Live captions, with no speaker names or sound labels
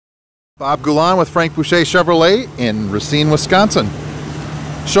Bob Goulon with Frank Boucher Chevrolet in Racine, Wisconsin.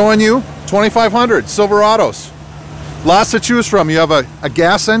 Showing you 2500 Silverados. Lots to choose from. You have a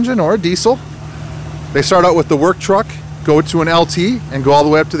gas engine or a diesel. They start out with the work truck, go to an LT, and go all the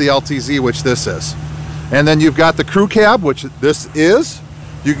way up to the LTZ, which this is. And then you've got the crew cab, which this is.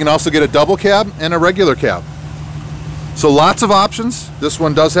 You can also get a double cab and a regular cab. So lots of options. This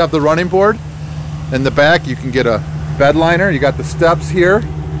one does have the running board. In the back, you can get a bed liner. You got the steps here.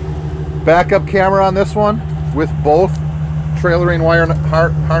 Backup camera on this one with both trailering wire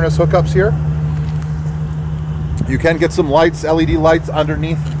harness hookups here. You can get some lights, LED lights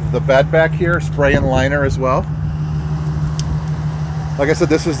underneath the bed back here, spray and liner as well. Like I said,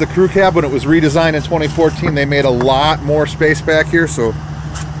 this is the crew cab. When it was redesigned in 2014, they made a lot more space back here, so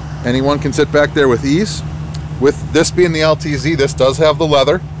anyone can sit back there with ease. With this being the LTZ, this does have the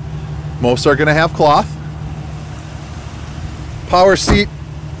leather. Most are going to have cloth. Power seat.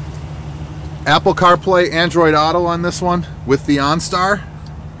 Apple CarPlay, Android Auto on this one with the OnStar.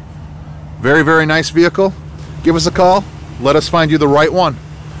 Very, very nice vehicle. Give us a call. Let us find you the right one.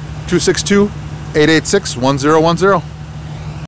 262-886-1010.